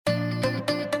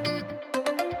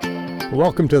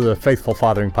Welcome to the Faithful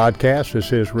Fathering Podcast.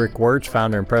 This is Rick Wirtz,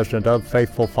 founder and president of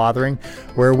Faithful Fathering,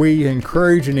 where we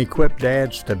encourage and equip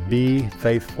dads to be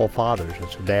faithful fathers.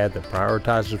 It's a dad that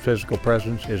prioritizes physical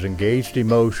presence, is engaged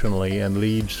emotionally, and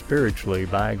leads spiritually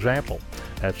by example.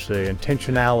 That's the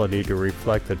intentionality to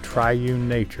reflect the triune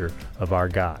nature of our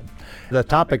God. The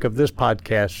topic of this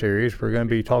podcast series, we're going to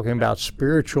be talking about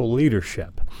spiritual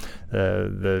leadership.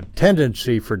 The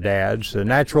tendency for dads, the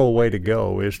natural way to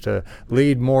go, is to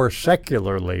lead more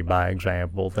secularly by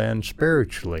example than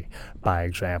spiritually by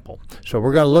example. So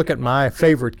we're going to look at my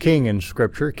favorite king in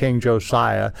Scripture, King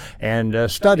Josiah, and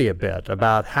study a bit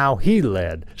about how he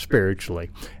led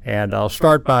spiritually. And I'll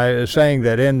start by saying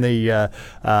that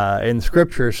in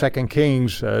Scripture, 2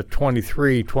 Kings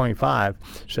 23:25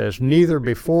 says, "Neither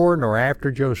before nor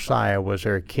after Josiah was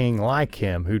there a king like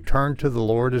him who turned to the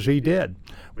Lord as he did,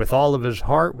 with all of his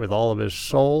heart, with all of his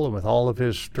soul, and with all of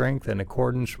his strength, in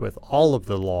accordance with all of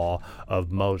the law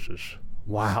of Moses."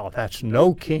 Wow, that's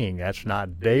no king. That's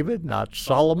not David, not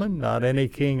Solomon, not any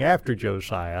king after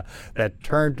Josiah that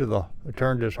turned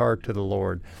his heart to the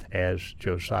Lord as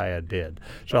Josiah did.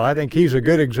 So I think he's a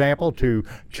good example to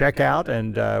check out,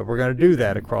 and we're going to do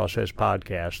that across this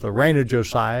podcast. The reign of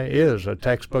Josiah is a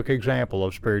textbook example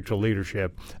of spiritual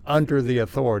leadership under the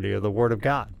authority of the Word of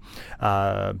God.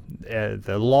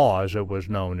 The law, as it was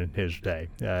known in his day.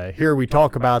 Here we'll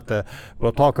talk about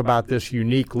this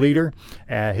unique leader,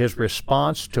 his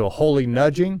response to a holy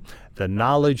nudging, the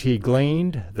knowledge he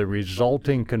gleaned, the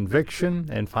resulting conviction,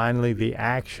 and finally the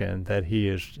action that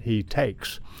he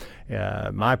takes.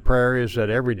 My prayer is that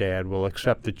every dad will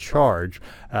accept the charge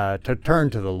to turn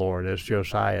to the Lord as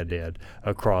Josiah did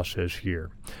across this year.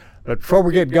 But before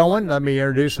we get going, let me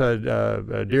introduce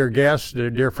a dear guest,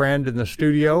 a dear friend in the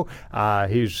studio.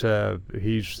 He's the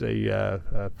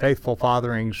Faithful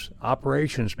Fathering's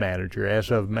operations manager as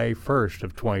of May 1st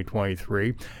of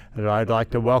 2023. And I'd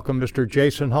like to welcome Mr.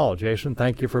 Jason Hall. Jason,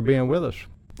 thank you for being with us.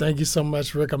 Thank you so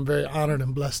much, Rick. I'm very honored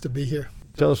and blessed to be here.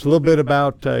 Tell us a little bit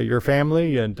about your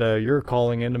family and your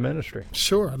calling into ministry.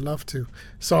 Sure, I'd love to.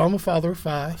 So I'm a father of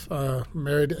five,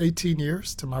 married 18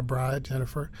 years to my bride,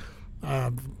 Jennifer.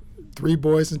 3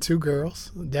 boys and 2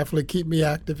 girls. Definitely keep me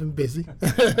active and busy.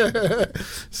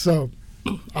 So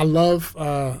I love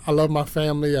my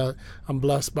family. I'm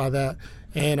blessed by that.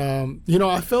 And,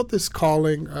 I felt this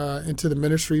calling into the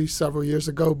ministry several years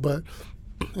ago, but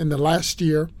in the last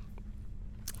year,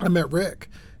 I met Rick.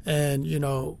 And,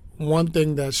 one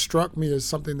thing that struck me is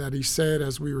something that he said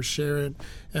as we were sharing,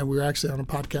 and we were actually on a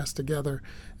podcast together.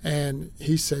 And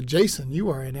he said, "Jason, you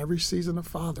are in every season of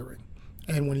fathering."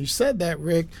 And when you said that,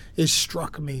 Rick, it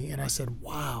struck me. And I said,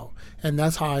 wow. And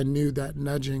that's how I knew that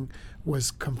nudging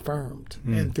was confirmed.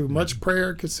 And through much prayer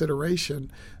and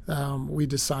consideration, we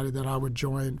decided that I would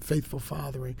join Faithful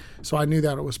Fathering. So I knew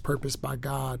that it was purposed by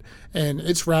God. And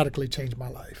it's radically changed my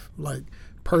life. Like,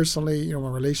 personally, my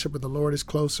relationship with the Lord is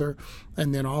closer.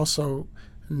 And then also,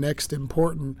 next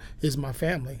important is my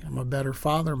family. I'm a better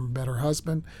father, I'm a better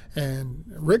husband, and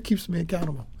Rick keeps me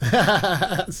accountable.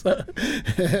 So,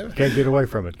 can't get away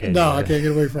from it, can you? No, I can't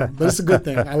get away from it, but it's a good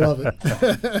thing. I love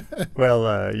it.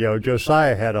 Well,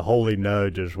 Josiah had a holy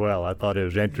nudge as well. I thought it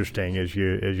was interesting as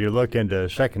you look into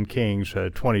 2 Kings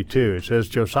 22. It says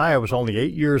Josiah was only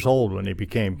 8 years old when he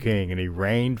became king, and he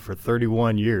reigned for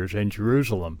 31 years in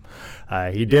Jerusalem.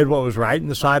 He did what was right in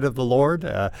the sight of the Lord,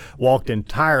 walked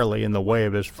entirely in the way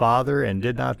of his father, and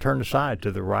did not turn aside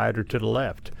to the right or to the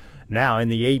left. Now, in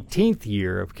the 18th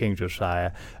year of King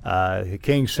Josiah, the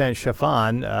king sent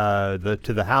Shaphan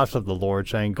to the house of the Lord,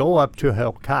 saying, "Go up to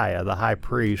Hilkiah, the high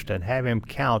priest, and have him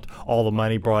count all the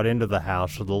money brought into the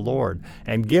house of the Lord,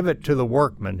 and give it to the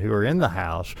workmen who are in the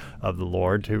house of the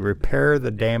Lord to repair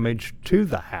the damage to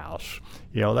the house."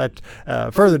 That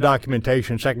further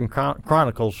documentation, 2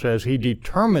 Chronicles says he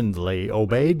determinedly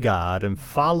obeyed God and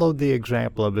followed the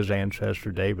example of his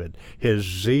ancestor David. His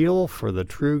zeal for the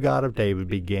true God of David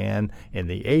began in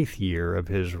the 8th year of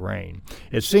his reign.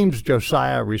 It seems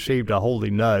Josiah received a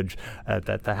holy nudge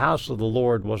that the house of the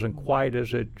Lord wasn't quite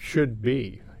as it should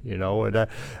be.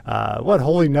 What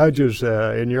holy nudges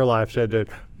in your life said that,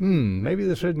 maybe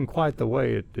this isn't quite the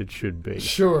way it should be?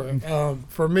 Sure.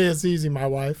 For me, it's easy. My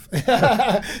wife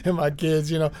and my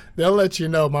kids, they'll let you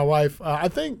know. My wife, I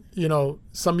think,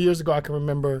 some years ago, I can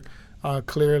remember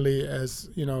clearly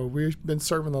as, we've been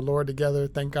serving the Lord together,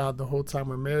 thank God, the whole time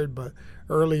we're married. But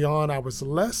early on, I was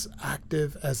less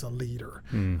active as a leader.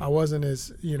 I wasn't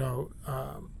as,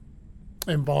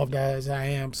 involved as I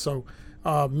am. So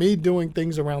me doing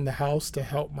things around the house to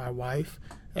help my wife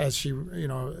as she,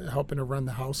 helping to run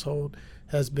the household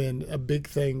has been a big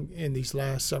thing in these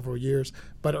last several years.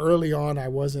 But early on, I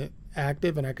wasn't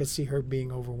active, and I could see her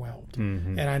being overwhelmed.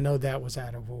 And I know that was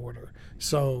out of order.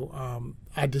 So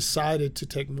I decided to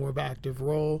take more of an active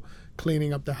role,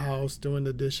 cleaning up the house, doing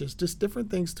the dishes, just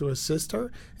different things to assist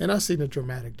her. And I've seen a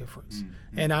dramatic difference.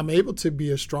 And I'm able to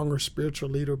be a stronger spiritual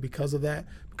leader because of that,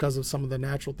 because of some of the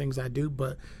natural things I do.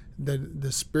 But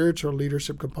the spiritual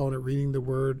leadership component, reading the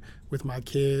Word with my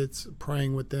kids,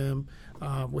 praying with them,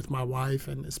 with my wife,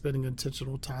 and spending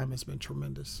intentional time has been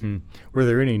tremendous. Were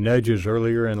there any nudges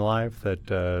earlier in life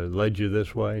that led you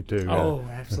this way? Oh,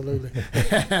 absolutely.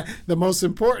 The most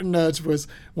important nudge was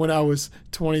when I was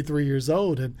 23 years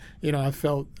old, and I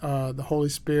felt the Holy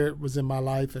Spirit was in my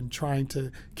life and trying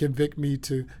to convict me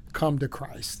to come to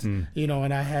Christ.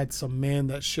 And I had some men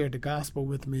that shared the gospel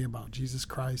with me about Jesus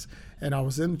Christ. And I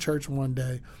was in church one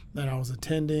day, and I was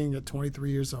attending at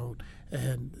 23 years old.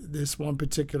 And this one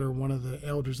of the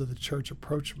elders of the church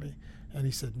approached me, and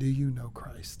he said, "Do you know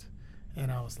Christ?"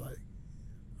 And I was like,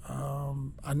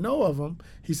 I know of him.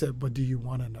 He said, "But do you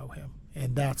want to know him?"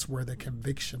 And that's where the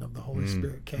conviction of the Holy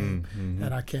Spirit came.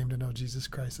 And I came to know Jesus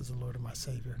Christ as the Lord and my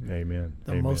Savior. Amen.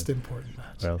 The most important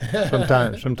nudge.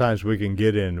 Well, sometimes we can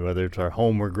get in, whether it's our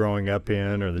home we're growing up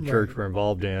in or the church we're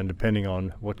involved in, depending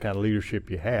on what kind of leadership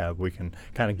you have, we can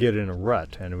kind of get in a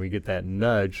rut, and we get that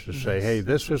nudge to say, hey,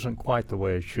 this isn't quite the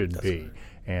way it should be. Right.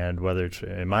 And whether it's,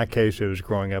 in my case, it was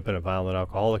growing up in a violent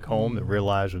alcoholic home and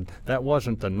realizing that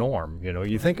wasn't the norm.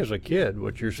 You think as a kid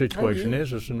what your situation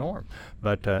is the norm.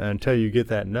 But until you get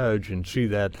that nudge and see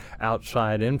that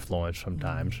outside influence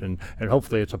sometimes, and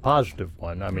hopefully it's a positive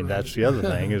one. I mean, that's the other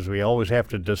thing, is we always have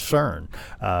to discern,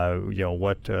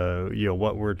 what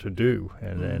we're to do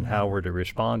and how we're to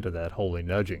respond to that holy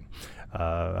nudging.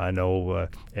 I know,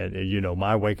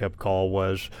 my wake-up call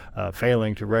was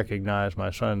failing to recognize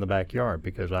my son in the backyard,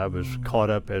 because I was caught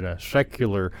up in a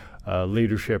secular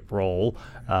leadership role,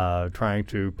 trying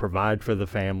to provide for the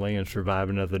family and survive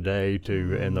another day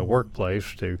in the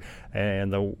workplace,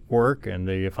 and the work and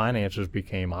the finances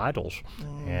became idols.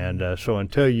 And so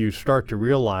until you start to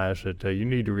realize that you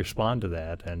need to respond to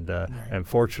that, and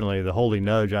fortunately the holy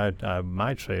nudge, I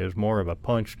might say, is more of a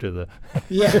punch to the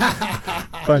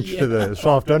to the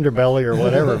soft underbelly or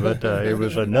whatever, but it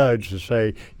was a nudge to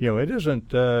say, it isn't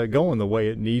going the way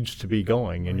it needs to be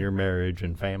going in your marriage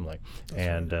and family.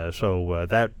 So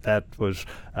that was,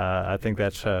 I think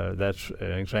that's an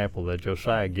example that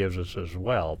Josiah gives us as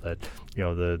well, that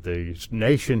the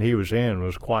nation he was in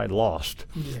was quite lost,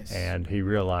 and he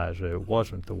realized that it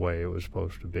wasn't the way it was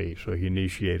supposed to be, so he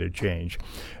initiated change.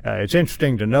 It's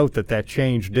interesting to note that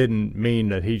change didn't mean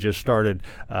that he just started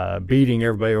beating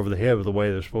everybody over the head with the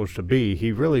way they're supposed to be.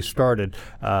 He really started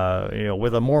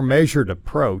with a more measured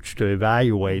approach to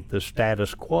evaluate the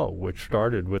status quo, which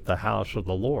started with the house of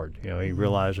the Lord. He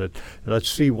realized that let's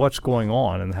see what's going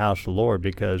on in the house of the Lord,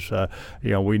 because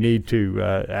we need to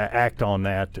act on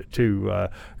that to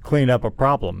clean up a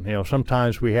problem.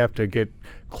 Sometimes we have to get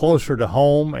closer to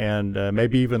home and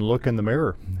maybe even look in the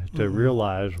mirror to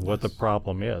realize what the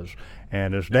problem is.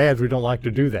 And as dads, we don't like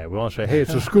to do that. We want to say, hey,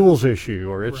 it's the school's issue,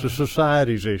 or it's the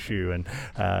society's issue,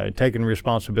 and taking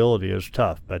responsibility is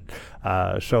tough. But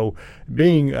so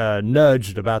being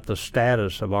nudged about the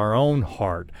status of our own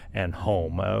heart and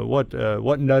home,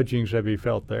 what nudgings have you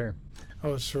felt there?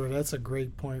 Oh, sure. That's a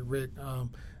great point, Rick.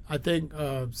 I think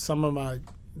some of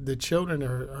the children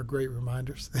are great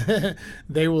reminders.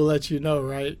 They will let you know,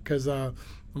 right? Because I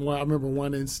remember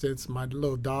one instance, my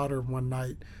little daughter, one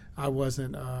night, I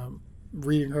wasn't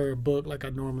reading her a book like I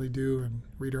normally do and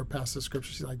read her a passage of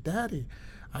scripture. She's like, "Daddy,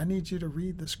 I need you to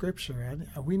read the scripture.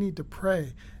 We need to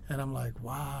pray." And I'm like,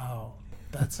 wow,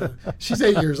 she's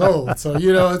 8 years old. So,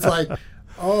 it's like,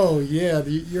 oh, yeah,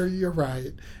 you're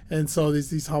right. And so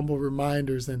these humble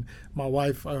reminders, and my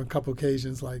wife on a couple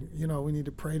occasions, like, we need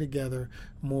to pray together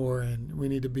more, and we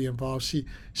need to be involved.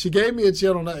 She gave me a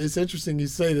gentle nudge. It's interesting you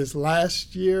say this.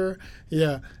 Last year,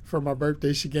 for my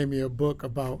birthday, she gave me a book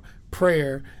about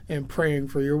prayer and praying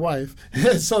for your wife.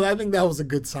 So I think that was a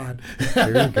good sign.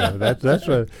 There you go. That's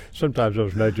what sometimes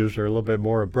those nudges are a little bit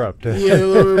more abrupt. Yeah, a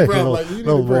little bit abrupt. a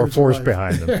little more force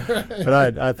behind them.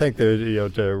 But I think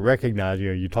that to recognize,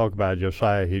 you talk about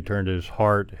Josiah, he turned his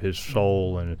heart, his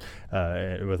soul, and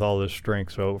with all this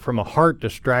strength. So from a heart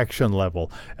distraction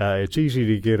level, it's easy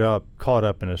to get caught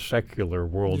up in a secular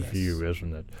worldview,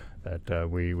 isn't it? that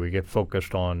we get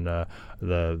focused on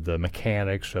the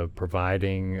mechanics of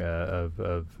providing,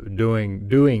 of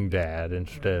doing dad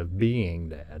instead of being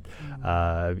dad.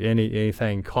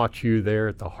 Anything caught you there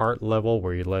at the heart level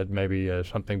where you let maybe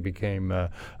something became a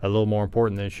little more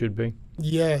important than it should be?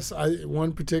 Yes,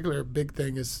 one particular big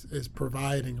thing is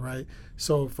providing, right?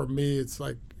 So for me, it's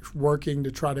like working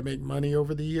to try to make money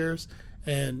over the years,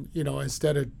 and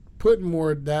instead of putting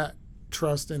more of that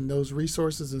trust in those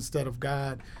resources instead of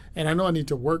God. And I know I need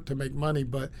to work to make money,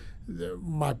 but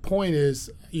my point is,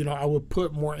 I would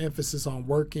put more emphasis on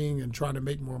working and trying to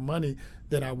make more money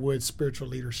than I would spiritual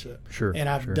leadership. Sure. And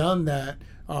I've done that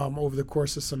over the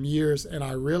course of some years, and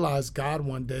I realized God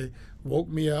one day woke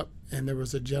me up, and there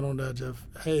was a gentle nudge of,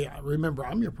 hey, remember,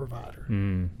 I'm your provider.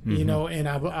 Mm-hmm. And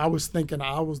I was thinking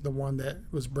I was the one that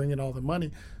was bringing all the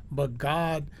money, but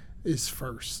God is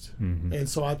first. Mm-hmm. And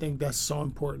so I think that's so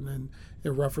important. And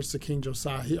in reference to King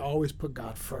Josiah, he always put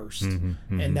God first.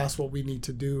 Mm-hmm. And that's what we need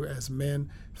to do as men,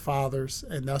 fathers,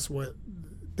 and that's what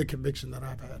the conviction that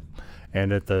I've had.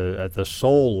 And at the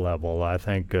soul level, I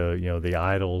think the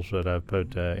idols that I've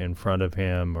put in front of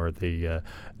him, or the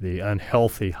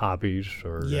unhealthy hobbies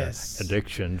or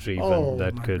addictions even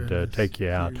that could take you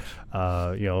out.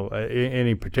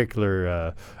 Any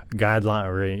particular guideline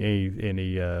or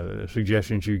any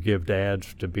suggestions you give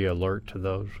dads to be alert to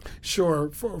those? Sure.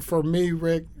 For me,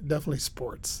 Rick, definitely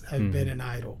sports have been an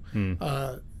idol,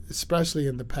 especially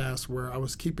in the past where I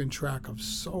was keeping track of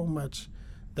so much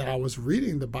that I was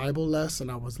reading the Bible less and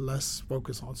I was less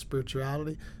focused on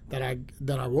spirituality, that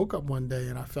I woke up one day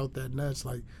and I felt that nudge,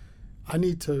 like I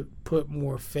need to put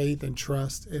more faith and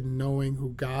trust in knowing who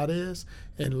God is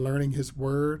and learning his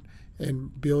word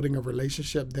and building a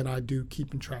relationship than I do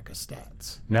keeping track of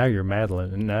stats. Now you're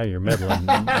meddling. We're in the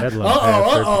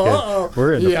playoff.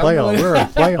 We're in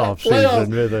playoff season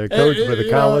with the coach for the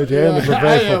college and the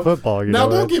professional football. Now,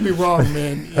 don't get me wrong,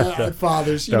 man.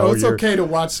 Fathers, it's okay to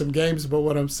watch some games, but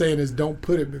what I'm saying is don't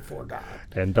put it before God.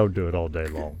 And don't do it all day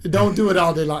long. Don't do it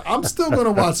all day long. I'm still going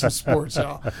to watch some sports,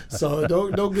 y'all. So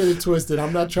don't get it twisted.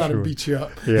 I'm not trying to beat you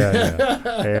up.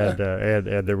 And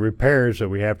the repairs that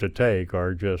we have to take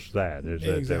are just that.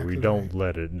 That we don't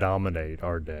let it dominate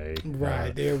our day.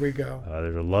 Right, there we go.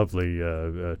 There's a lovely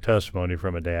testimony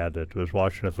from a dad that was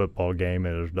watching a football game,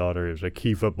 and his daughter, is a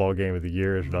key football game of the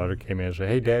year. His daughter came in and said,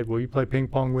 "Hey, Dad, will you play ping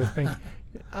pong with me?"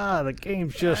 The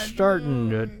game's just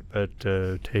starting. But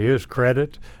to his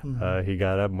credit, he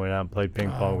got up and went out and played ping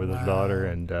pong with his daughter,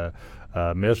 and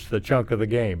missed the chunk of the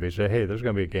game. He said, "Hey, there's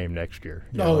going to be a game next year."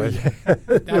 I like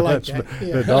that.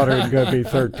 Yeah. The daughter is going to be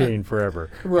 13 forever,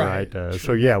 right?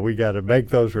 So we got to make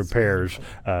those repairs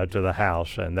to the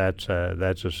house, and that's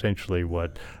essentially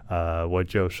what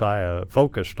Josiah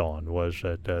focused on, was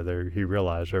that he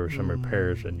realized there were some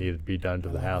repairs that needed to be done to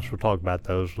the house. We'll talk about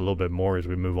those a little bit more as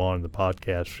we move on in the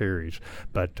podcast series.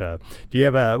 But do you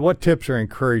have what tips or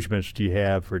encouragements do you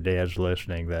have for dads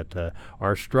listening that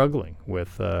are struggling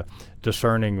with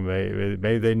discerning?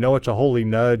 Maybe they know it's a holy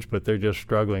nudge, but they're just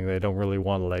struggling. They don't really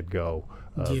want to let go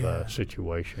of a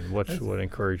situation. What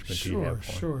encouragement do you have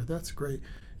for them? Sure, that's great.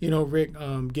 Rick,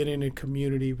 getting in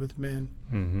community with men,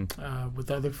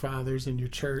 with other fathers in your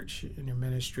church, in your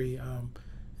ministry,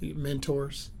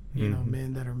 mentors,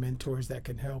 men that are mentors that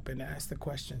can help and ask the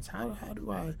questions. How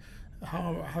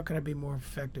can I be more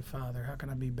effective father? How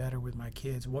can I be better with my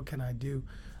kids? What can I do?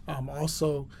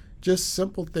 Also, just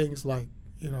simple things like,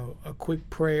 a quick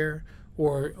prayer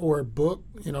or a book.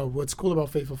 What's cool about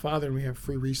Faithful Father, and we have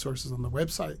free resources on the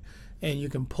website, and you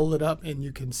can pull it up and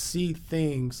you can see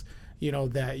things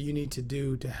that you need to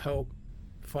do to help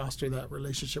foster that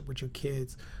relationship with your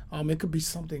kids. It could be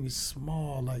something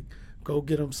small, like go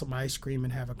get them some ice cream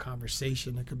and have a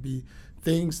conversation. It could be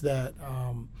things that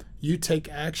you take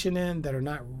action in that are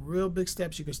not real big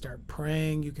steps. You can start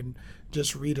praying. You can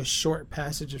just read a short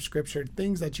passage of scripture,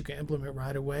 things that you can implement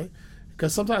right away,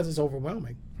 because sometimes it's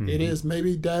overwhelming. It is.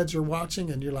 Maybe dads are watching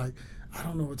and you're like, I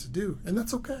don't know what to do. And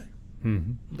that's okay.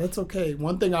 That's okay.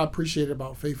 One thing I appreciate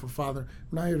about Faithful Father,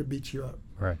 I'm not here to beat you up.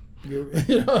 Right.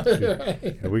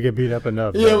 Right. We get beat up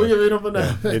enough. Yeah, we get beat up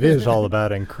enough. It is all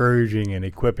about encouraging and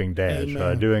equipping dads. So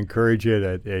I do encourage you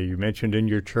that you mentioned in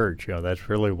your church, that's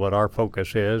really what our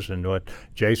focus is, and what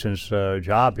Jason's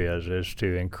job is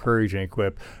to encourage and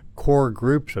equip core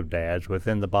groups of dads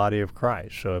within the body of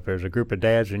Christ. So if there's a group of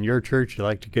dads in your church you'd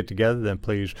like to get together, then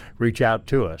please reach out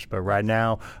to us. But right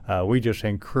now, we just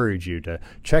encourage you to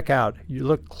check out, you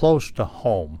look close to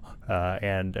home.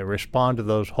 And respond to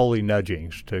those holy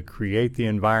nudgings to create the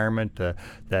environment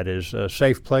that is a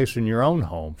safe place in your own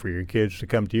home for your kids to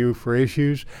come to you for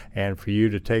issues and for you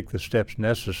to take the steps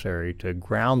necessary to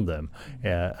ground them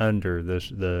under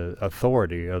the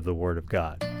authority of the Word of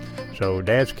God. So,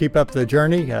 dads, keep up the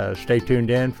journey. Stay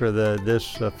tuned in for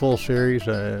this full series,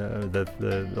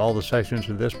 all the sessions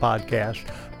of this podcast.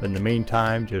 But in the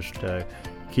meantime, just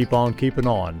keep on keeping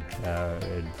on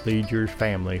and lead your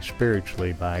family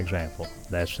spiritually by example.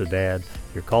 That's the dad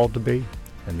you're called to be,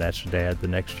 and that's the dad the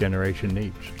next generation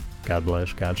needs. God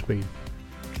bless. Godspeed.